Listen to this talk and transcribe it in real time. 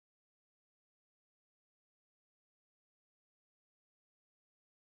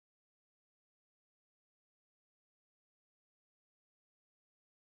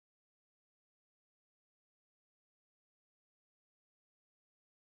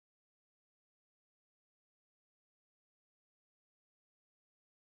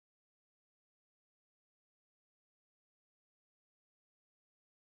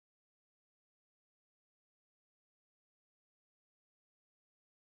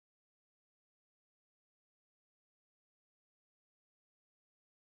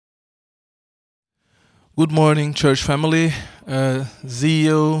Good morning, church family,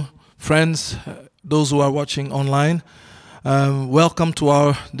 ZEO, friends, those who are watching online. Welcome to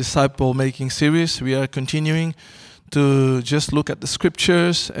our disciple-making series. We are continuing to just look at the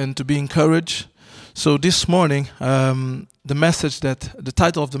scriptures and to be encouraged. So this morning, the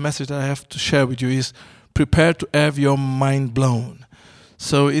title of the message that I have to share with you is "Prepare to have your mind blown."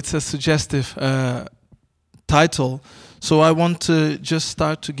 So it's a suggestive title. So I want to just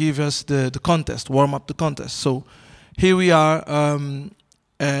start to give us the contest, warm up the contest. So here we are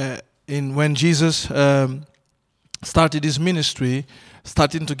when Jesus started his ministry,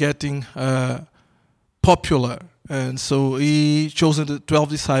 starting to getting popular. And so he chosen the 12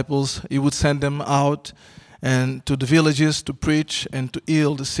 disciples. He would send them out and to the villages to preach and to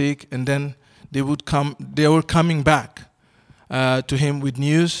heal the sick. And then they were coming back to him with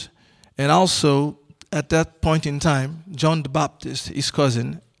news. And also, at that point in time, John the Baptist, his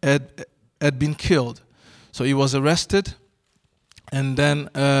cousin, had been killed. So he was arrested, and then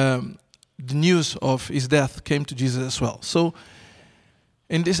the news of his death came to Jesus as well. So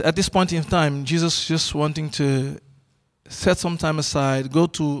at this point in time, Jesus just wanting to set some time aside, go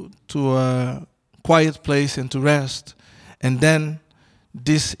to a quiet place and to rest, and then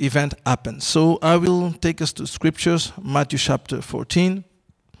this event happened. So I will take us to scriptures, Matthew chapter 14.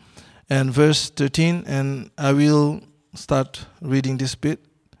 And verse 13, and I will start reading this bit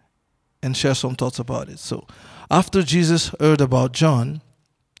and share some thoughts about it. So, after Jesus heard about John,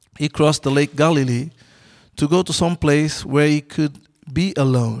 he crossed the Lake Galilee to go to some place where he could be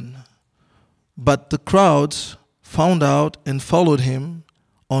alone. But the crowds found out and followed him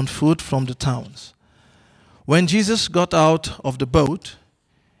on foot from the towns. When Jesus got out of the boat,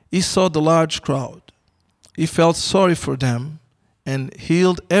 he saw the large crowd. He felt sorry for them and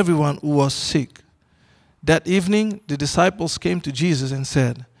healed everyone who was sick. That evening, the disciples came to Jesus and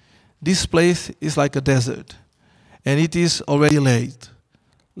said, "This place is like a desert, and it is already late.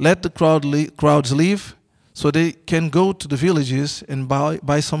 Let the crowds leave so they can go to the villages and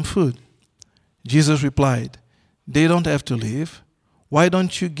buy some food." Jesus replied, "They don't have to leave. Why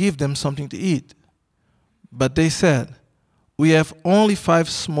don't you give them something to eat?" But they said, "We have only 5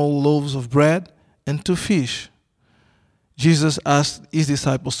 small loaves of bread and 2 fish." Jesus asked his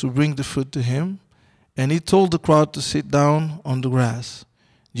disciples to bring the food to him, and he told the crowd to sit down on the grass.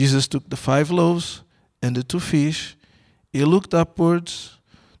 Jesus took the 5 loaves and the 2 fish. He looked upwards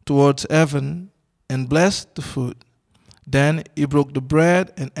towards heaven and blessed the food. Then he broke the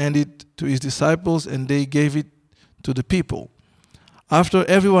bread and handed it to his disciples, and they gave it to the people. After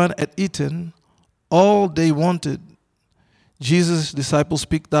everyone had eaten all they wanted, Jesus' disciples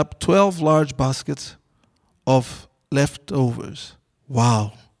picked up 12 large baskets of leftovers.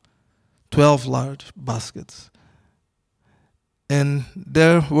 Wow. 12 large baskets. And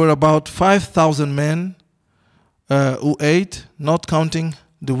there were about 5,000 men who ate, not counting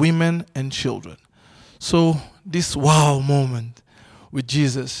the women and children. So this wow moment with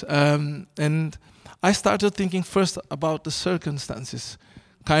Jesus. And I started thinking first about the circumstances.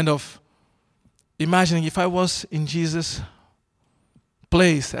 Kind of imagining if I was in Jesus'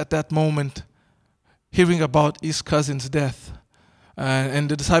 place at that moment, hearing about his cousin's death, and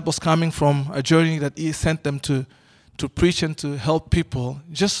the disciples coming from a journey that he sent them to preach and to help people,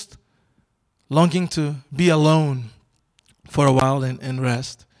 just longing to be alone for a while and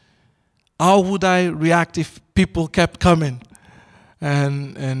rest. How would I react if people kept coming?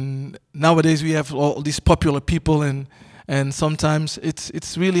 And nowadays we have all these popular people, and sometimes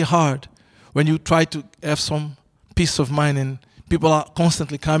it's really hard when you try to have some peace of mind and people are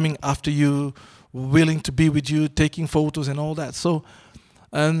constantly coming after you, willing to be with you, taking photos and all that. So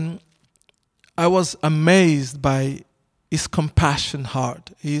I was amazed by his compassion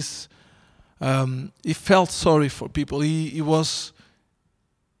heart. He felt sorry for people. He was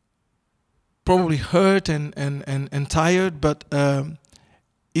probably hurt and tired, but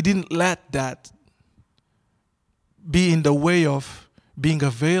he didn't let that be in the way of being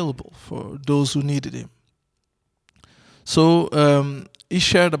available for those who needed him. So he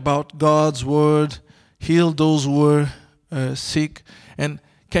shared about God's word, healed those who were sick. And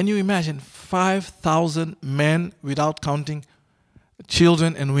can you imagine 5,000 men without counting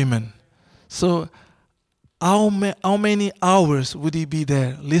children and women? So how many hours would he be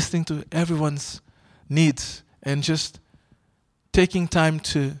there listening to everyone's needs and just taking time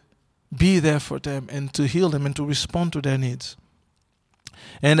to be there for them and to heal them and to respond to their needs?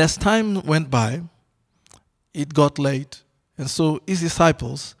 And as time went by, it got late. And so his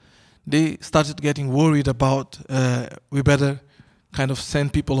disciples, they started getting worried about, we better kind of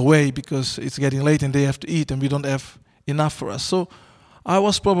send people away because it's getting late and they have to eat and we don't have enough for us. So I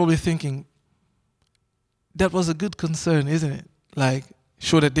was probably thinking, that was a good concern, isn't it? Like,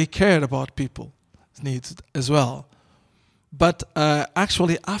 show that they cared about people's needs as well. But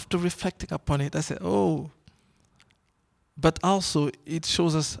actually, after reflecting upon it, I said, oh, but also it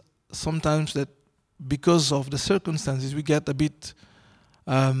shows us sometimes that because of the circumstances, we get a bit,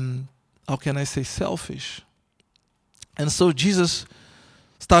 how can I say, selfish. And so Jesus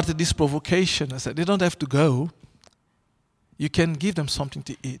started this provocation. I said, they don't have to go. You can give them something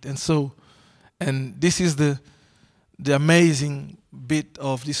to eat. And this is the amazing bit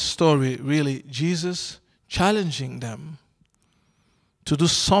of this story, really. Jesus challenging them to do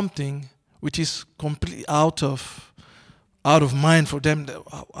something which is completely out of mind for them.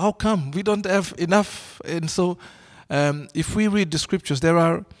 How come we don't have enough? And so, if we read the scriptures,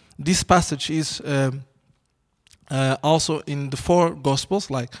 this passage is also in the 4 Gospels,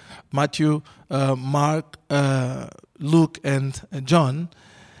 like Matthew, Mark, Luke, and John.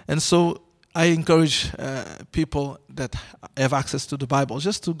 And so I encourage people that have access to the Bible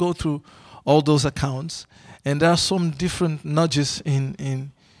just to go through all those accounts. And there are some different nudges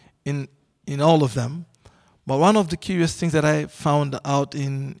in all of them. But one of the curious things that I found out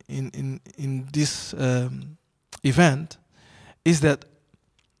in this event is that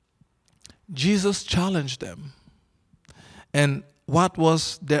Jesus challenged them. And what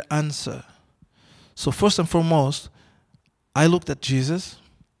was their answer? So first and foremost, I looked at Jesus,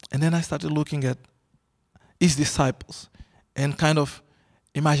 and then I started looking at his disciples and kind of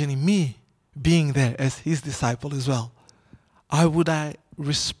imagining me being there as his disciple as well. How would I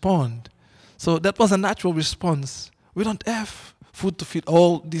respond? So that was a natural response. We don't have food to feed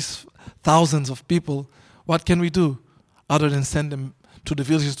all these thousands of people. What can we do other than send them to the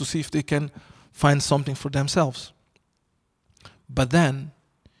villages to see if they can find something for themselves? But then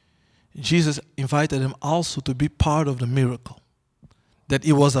Jesus invited them also to be part of the miracle that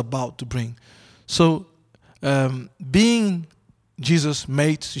he was about to bring. So being Jesus'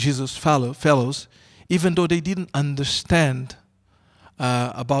 mates, Jesus' fellows, even though they didn't understand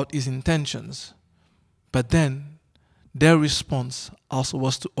about his intentions, but then their response also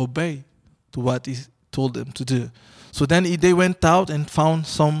was to obey to what he told them to do. So then they went out and found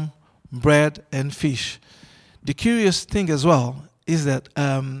some bread and fish. The curious thing as well is that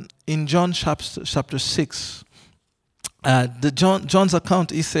in John chapter 6, John's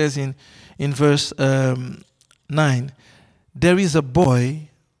account, he says in verse 9, there is a boy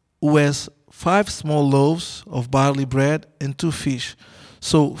who has 5 small loaves of barley bread and 2 fish.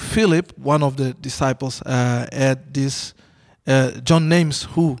 So Philip, one of the disciples, had this, John names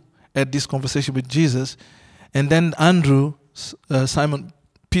who had this conversation with Jesus, and then Andrew, Simon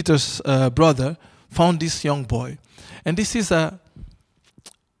Peter's brother, found this young boy. And this is an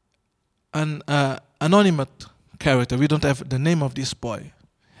anonymous character. We don't have the name of this boy.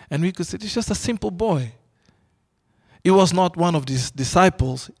 And we could say, it's just a simple boy. He was not one of these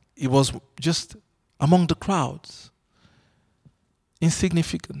disciples. He was just among the crowds.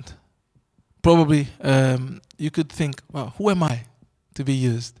 Insignificant. Probably you could think, well, who am I to be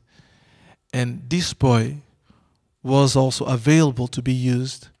used? And this boy was also available to be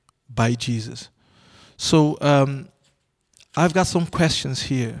used by Jesus. So I've got some questions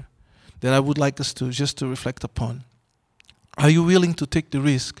here that I would like us to just to reflect upon. Are you willing to take the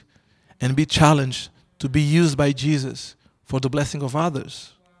risk and be challenged to be used by Jesus for the blessing of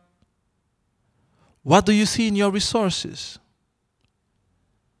others? What do you see in your resources?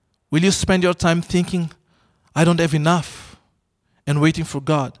 Will you spend your time thinking, I don't have enough, and waiting for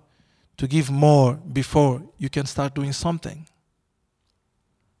God to give more before you can start doing something?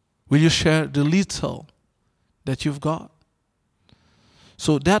 Will you share the little that you've got?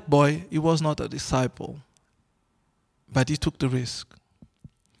 So that boy, he was not a disciple, but he took the risk.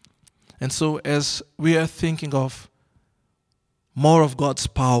 And so as we are thinking of more of God's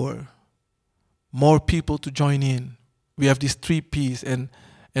power, more people to join in, we have these 3 P's and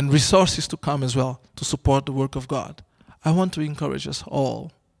resources to come as well to support the work of God. I want to encourage us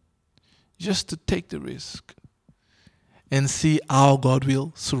all just to take the risk and see how God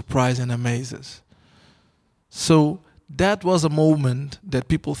will surprise and amaze us. So that was a moment that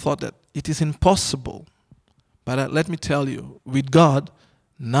people thought that it is impossible. But let me tell you, with God,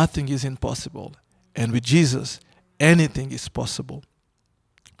 nothing is impossible. And with Jesus, anything is possible.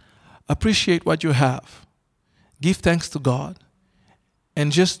 Appreciate what you have. Give thanks to God.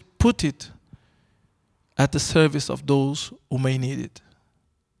 And just put it at the service of those who may need it.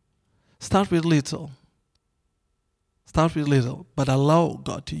 Start with little. Start with little, but allow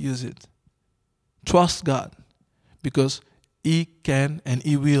God to use it. Trust God, because He can and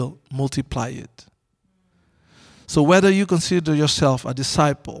He will multiply it. So whether you consider yourself a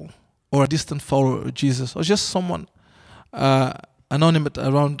disciple or a distant follower of Jesus, or just someone anonymous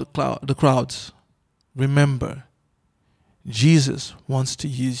around the crowds, remember, Jesus wants to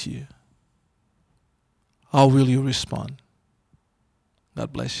use you. How will you respond?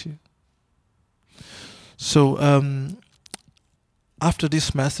 God bless you. So, after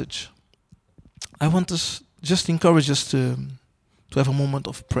this message, I want to just encourage us to have a moment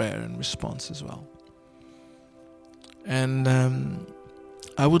of prayer and response as well. And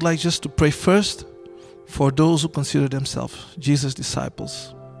I would like just to pray first for those who consider themselves Jesus'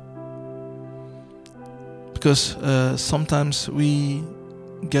 disciples. Because sometimes we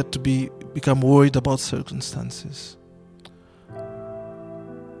get to become worried about circumstances.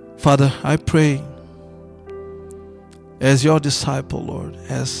 Father, I pray as your disciple, Lord,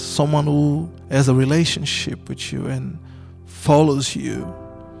 as someone who has a relationship with you and follows you,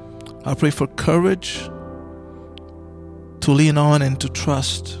 I pray for courage to lean on and to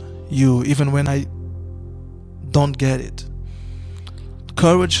trust you even when I don't get it.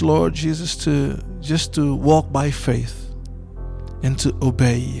 Courage, Lord Jesus, to walk by faith and to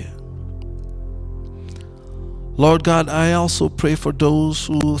obey you. Lord God, I also pray for those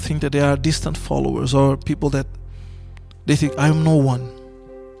who think that they are distant followers or people that they think, I am no one.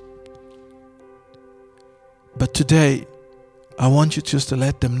 But today, I want you just to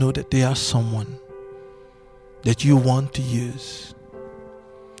let them know that they are someone that you want to use.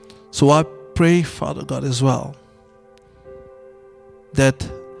 So I pray, Father God, as well, that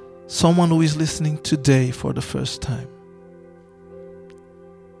someone who is listening today for the first time,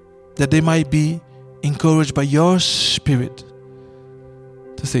 that they might be encouraged by your Spirit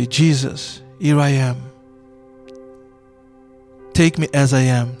to say, Jesus, here I am. Take me as I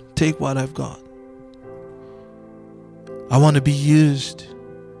am. Take what I've got. I want to be used.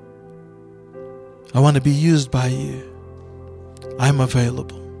 I want to be used by you. I'm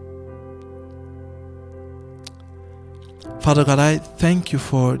available. Father God, I thank you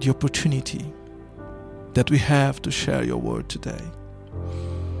for the opportunity that we have to share your word today.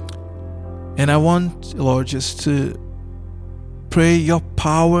 And I want, Lord, just to pray your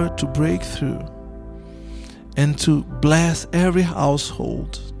power to break through and to bless every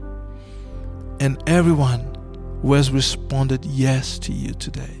household and everyone who has responded yes to you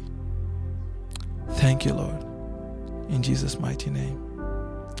today. Thank you, Lord. In Jesus' mighty name.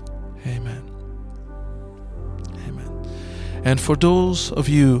 Amen. Amen. And for those of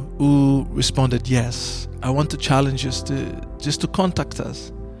you who responded yes, I want to challenge us to contact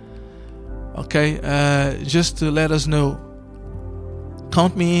us. Okay? Just to let us know.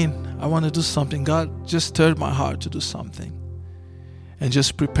 Count me in. I want to do something. God just stirred my heart to do something. And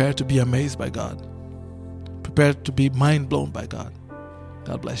just prepare to be amazed by God. Prepare to be mind blown by God.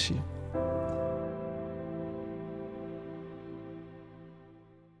 God bless you.